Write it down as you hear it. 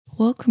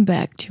Welcome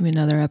back to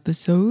another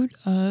episode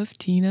of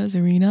Tina's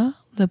Arena,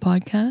 the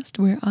podcast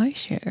where I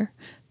share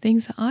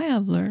things that I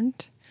have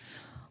learned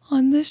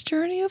on this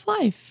journey of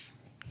life.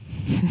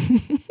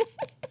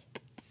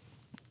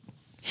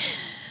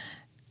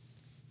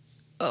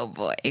 Oh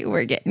boy,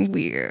 we're getting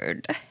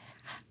weird.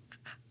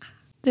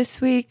 This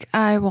week,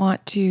 I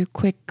want to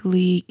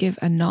quickly give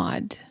a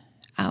nod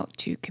out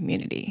to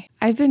community.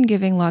 I've been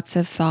giving lots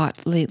of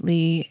thought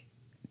lately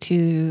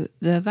to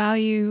the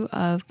value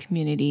of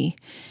community.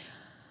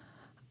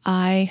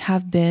 I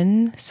have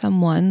been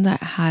someone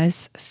that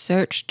has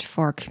searched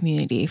for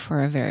community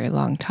for a very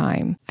long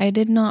time. I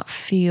did not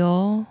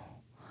feel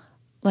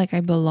like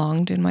I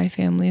belonged in my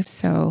family,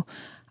 so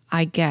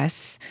I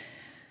guess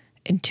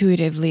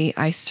intuitively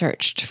I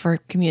searched for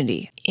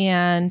community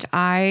and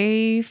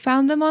I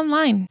found them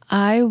online.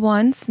 I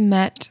once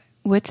met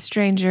with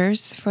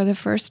strangers for the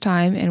first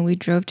time and we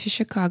drove to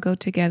Chicago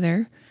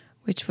together,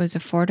 which was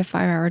a 4 to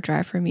 5 hour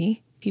drive for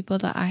me. People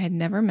that I had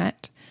never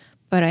met,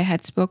 but I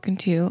had spoken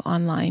to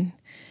online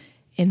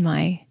in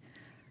my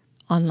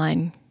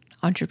online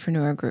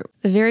entrepreneur group.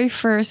 The very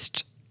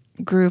first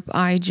group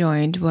I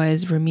joined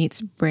was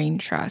Ramit's Brain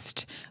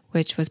Trust,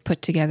 which was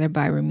put together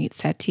by Ramit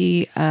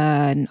Sethi,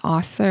 an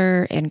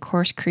author and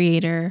course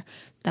creator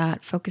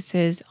that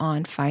focuses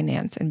on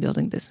finance and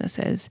building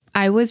businesses.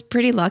 I was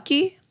pretty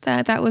lucky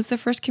that that was the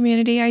first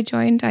community I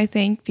joined, I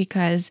think,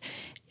 because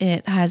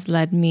it has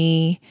led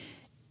me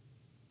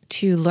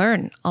to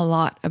learn a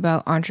lot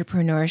about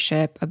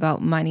entrepreneurship,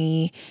 about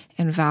money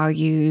and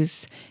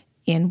values,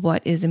 and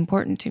what is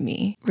important to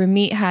me.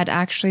 Ramit had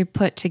actually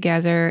put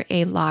together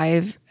a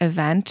live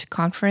event,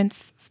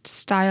 conference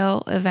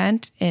style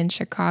event in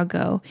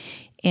Chicago,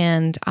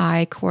 and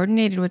I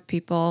coordinated with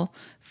people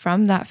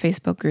from that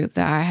Facebook group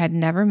that I had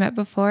never met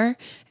before,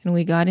 and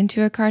we got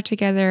into a car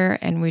together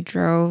and we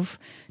drove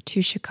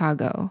to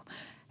Chicago.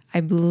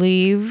 I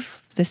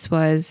believe this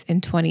was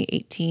in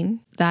 2018.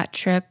 That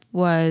trip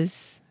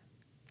was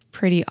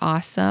pretty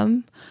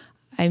awesome.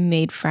 I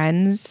made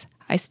friends.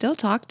 I still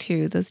talk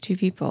to those two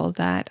people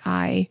that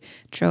I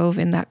drove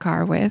in that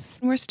car with.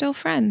 We're still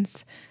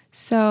friends.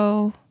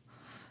 So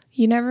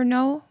you never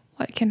know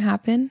what can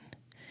happen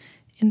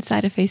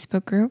inside a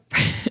Facebook group.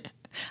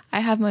 I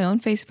have my own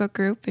Facebook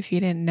group if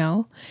you didn't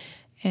know,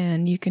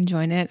 and you can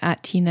join it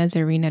at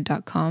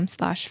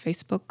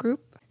tinasarena.com/Facebook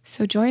group.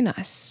 So join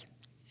us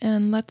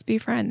and let's be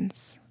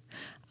friends.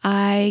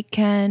 I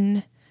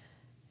can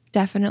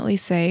definitely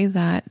say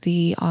that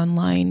the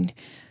online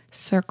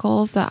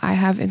circles that I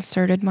have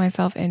inserted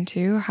myself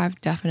into have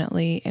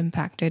definitely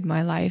impacted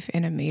my life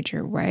in a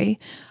major way.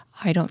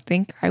 I don't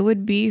think I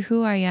would be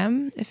who I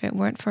am if it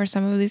weren't for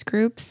some of these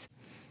groups,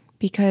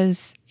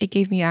 because it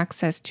gave me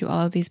access to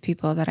all of these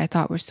people that I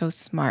thought were so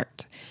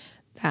smart,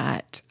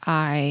 that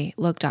I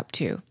looked up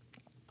to,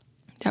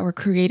 that were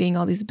creating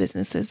all these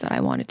businesses that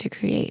I wanted to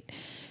create.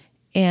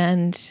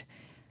 And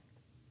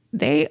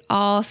they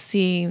all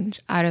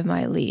seemed out of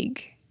my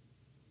league,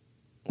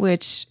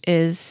 which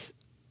is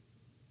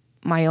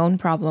my own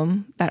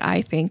problem, that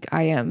I think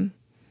I am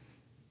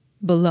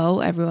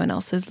below everyone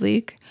else's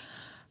league.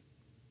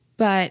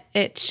 But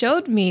it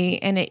showed me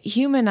and it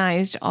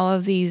humanized all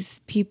of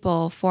these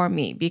people for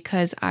me,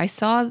 because I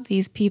saw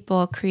these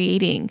people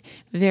creating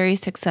very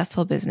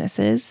successful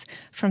businesses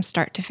from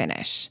start to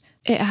finish.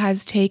 It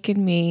has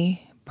taken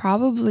me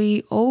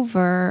probably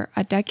over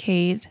a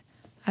decade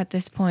at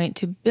this point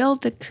to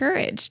build the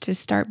courage to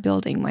start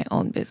building my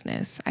own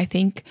business. I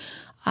think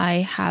I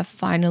have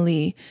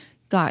finally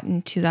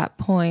gotten to that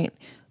point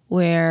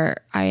where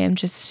I am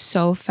just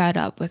so fed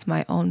up with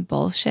my own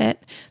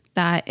bullshit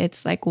that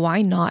it's like,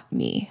 why not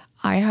me?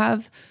 I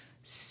have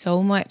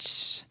so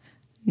much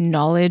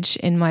knowledge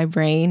in my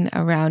brain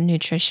around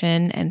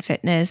nutrition and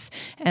fitness,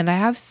 and I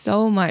have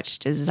so much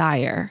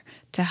desire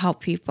to help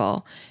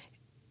people.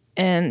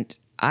 And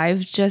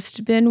I've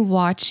just been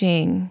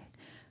watching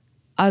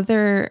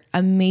other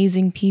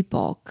amazing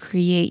people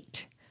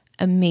create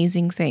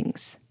amazing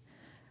things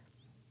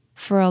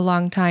for a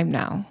long time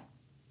now.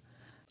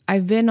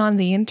 I've been on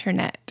the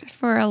internet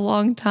for a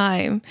long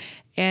time,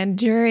 and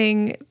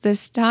during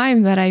this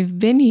time that I've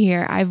been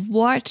here, I've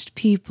watched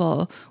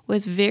people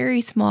with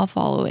very small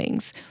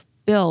followings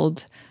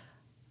build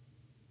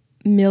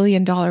 $1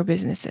 million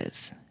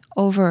businesses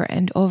over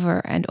and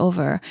over and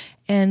over.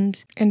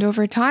 And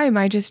over time,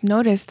 I just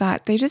noticed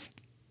that they just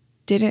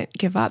didn't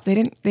give up.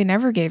 They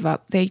never gave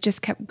up. They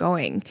just kept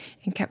going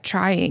and kept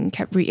trying,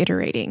 kept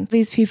reiterating.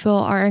 These people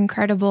are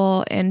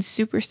incredible and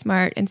super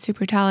smart and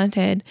super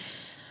talented.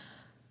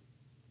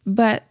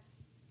 But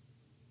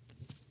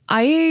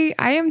I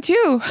am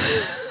too.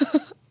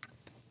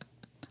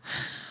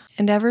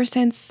 And ever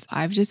since,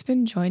 I've just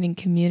been joining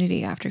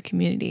community after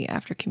community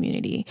after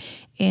community.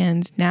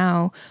 And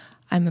now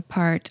I'm a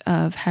part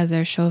of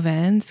Heather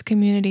Chauvin's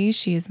community.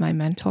 She is my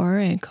mentor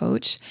and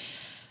coach.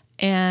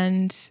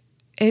 And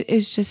it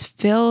is just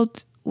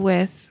filled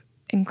with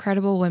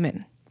incredible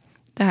women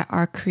that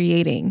are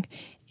creating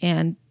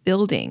and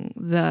building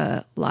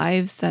the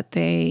lives that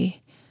they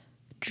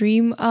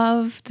dream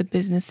of, the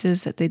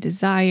businesses that they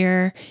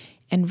desire,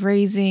 and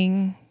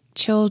raising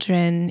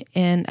children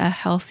in a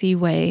healthy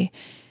way,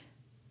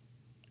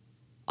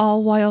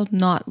 all while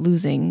not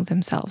losing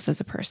themselves as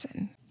a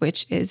person,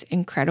 which is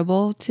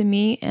incredible to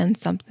me and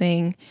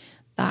something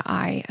that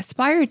I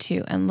aspire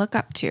to and look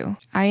up to.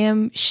 I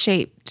am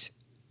shaped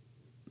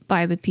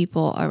by the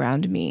people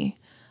around me.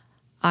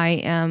 I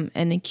am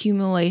an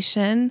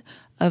accumulation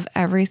of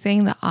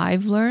everything that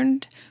I've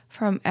learned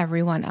from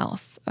everyone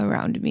else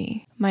around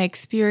me. My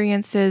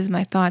experiences,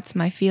 my thoughts,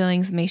 my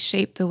feelings may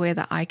shape the way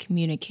that I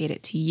communicate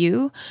it to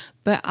you,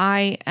 but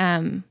I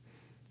am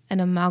an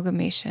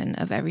amalgamation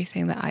of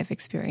everything that I've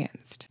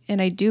experienced.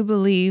 And I do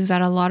believe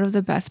that a lot of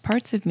the best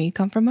parts of me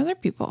come from other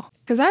people.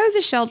 Because I was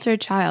a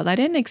sheltered child. I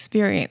didn't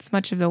experience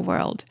much of the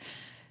world.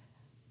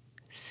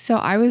 So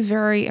I was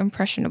very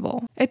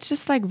impressionable. It's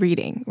just like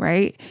reading,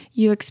 right?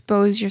 You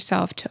expose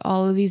yourself to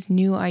all of these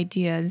new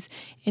ideas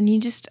and you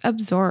just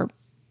absorb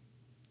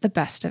the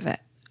best of it.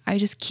 I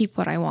just keep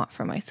what I want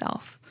for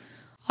myself.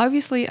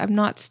 Obviously, I'm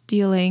not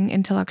stealing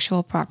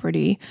intellectual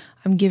property.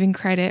 I'm giving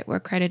credit where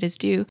credit is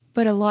due.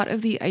 But a lot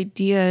of the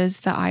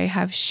ideas that I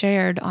have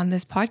shared on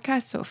this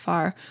podcast so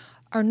far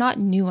are not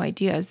new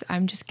ideas.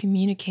 I'm just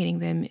communicating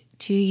them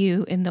to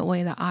you in the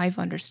way that I've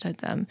understood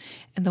them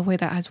and the way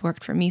that has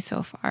worked for me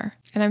so far.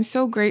 And I'm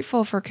so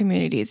grateful for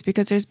communities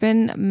because there's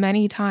been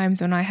many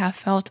times when I have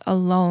felt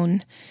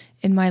alone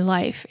in my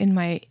life, in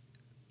my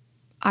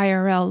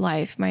IRL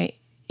life, my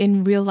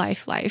in real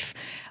life,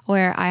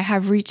 where I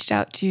have reached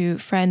out to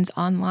friends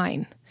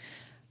online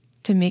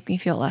to make me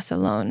feel less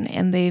alone.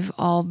 And they've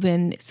all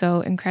been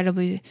so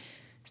incredibly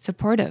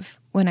supportive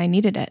when I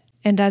needed it.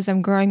 And as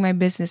I'm growing my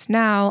business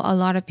now, a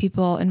lot of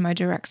people in my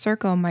direct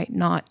circle might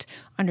not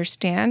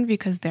understand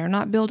because they're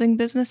not building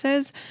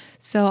businesses.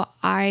 So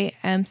I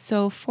am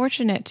so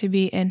fortunate to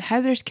be in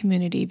Heather's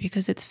community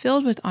because it's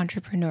filled with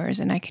entrepreneurs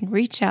and I can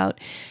reach out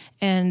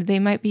and they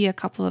might be a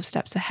couple of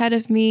steps ahead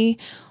of me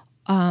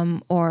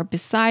or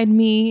beside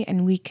me,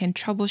 and we can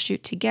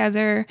troubleshoot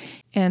together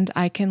and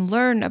I can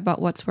learn about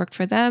what's worked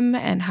for them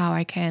and how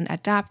I can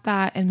adapt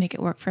that and make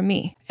it work for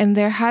me. And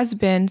there has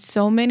been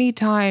so many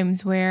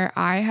times where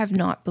I have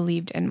not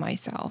believed in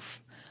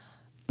myself,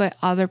 but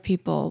other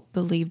people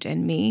believed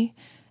in me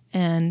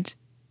and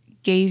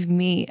gave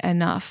me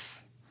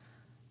enough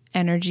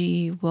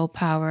energy,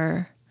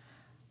 willpower,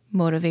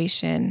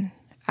 motivation,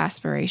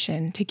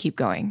 aspiration to keep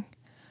going.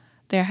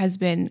 There has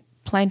been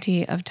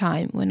plenty of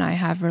time when I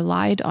have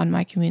relied on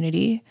my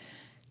community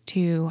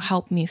to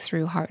help me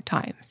through hard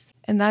times.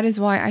 And that is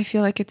why I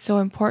feel like it's so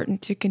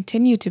important to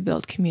continue to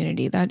build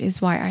community. That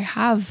is why I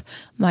have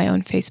my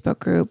own Facebook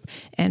group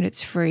and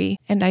it's free.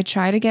 And I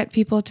try to get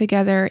people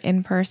together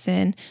in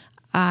person.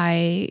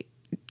 I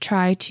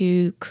try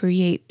to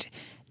create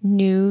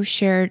new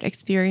shared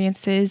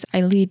experiences.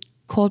 I lead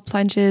cold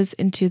plunges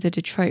into the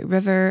Detroit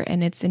River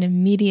and it's an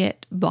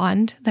immediate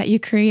bond that you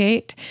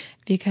create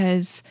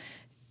because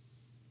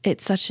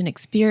it's such an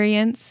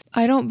experience.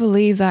 I don't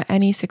believe that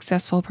any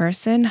successful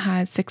person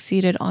has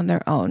succeeded on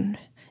their own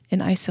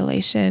in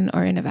isolation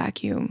or in a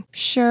vacuum.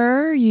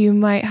 Sure, you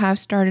might have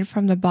started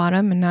from the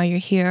bottom and now you're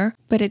here,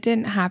 but it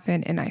didn't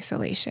happen in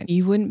isolation.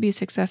 You wouldn't be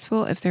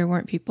successful if there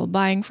weren't people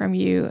buying from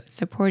you,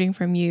 supporting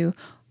from you,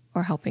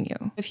 or helping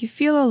you. If you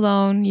feel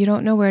alone, you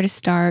don't know where to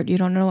start, you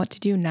don't know what to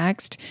do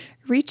next,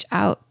 reach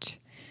out.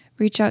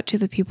 Reach out to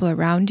the people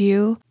around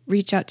you.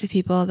 Reach out to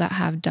people that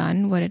have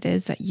done what it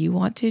is that you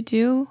want to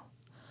do.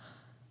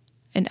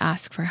 And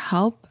ask for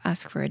help,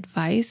 ask for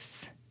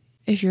advice.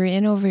 If you're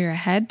in over your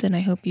head, then I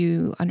hope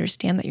you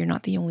understand that you're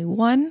not the only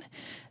one,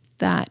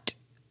 that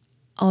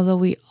although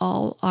we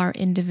all are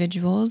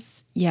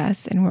individuals,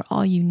 yes, and we're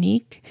all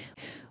unique,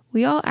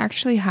 we all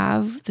actually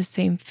have the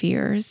same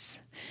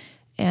fears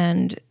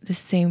and the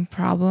same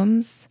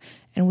problems,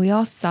 and we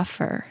all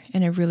suffer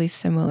in a really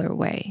similar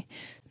way.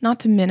 Not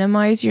to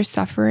minimize your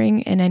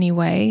suffering in any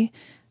way,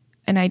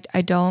 and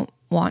I don't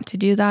want to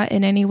do that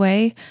in any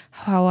way.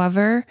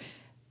 However,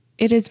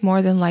 it is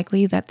more than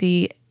likely that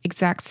the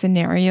exact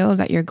scenario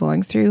that you're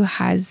going through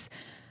has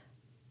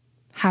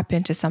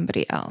happened to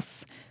somebody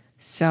else.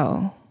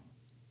 So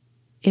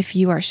if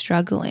you are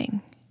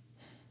struggling,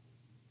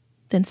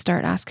 then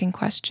start asking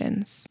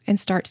questions and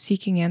start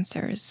seeking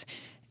answers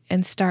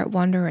and start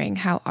wondering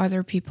how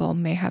other people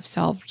may have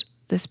solved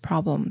this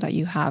problem that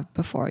you have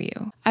before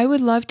you. I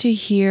would love to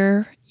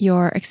hear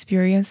your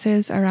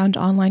experiences around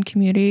online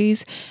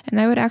communities, and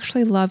I would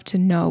actually love to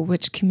know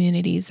which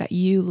communities that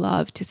you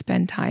love to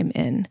spend time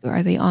in.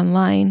 Are they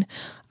online?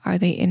 Are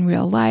they in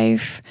real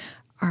life?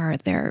 Are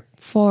there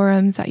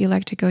forums that you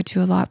like to go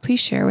to a lot? Please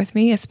share with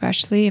me,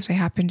 especially if they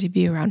happen to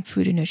be around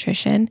food and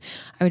nutrition.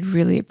 I would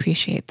really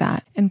appreciate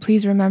that. And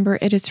please remember,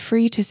 it is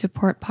free to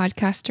support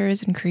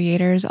podcasters and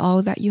creators.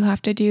 All that you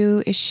have to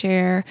do is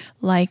share,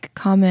 like,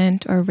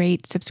 comment, or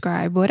rate,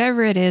 subscribe,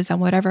 whatever it is on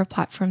whatever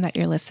platform that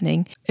you're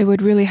listening. It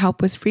would really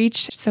help with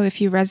reach. So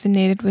if you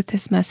resonated with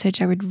this message,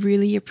 I would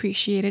really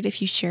appreciate it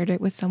if you shared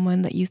it with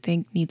someone that you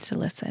think needs to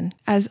listen.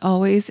 As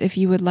always, if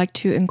you would like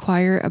to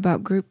inquire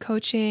about group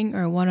coaching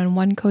or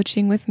one-on-one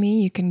coaching with me,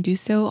 me, you can do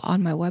so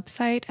on my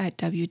website at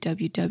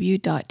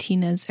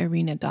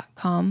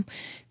www.tinasarena.com.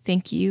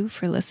 Thank you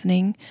for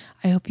listening.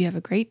 I hope you have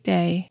a great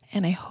day,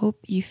 and I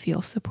hope you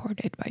feel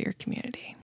supported by your community.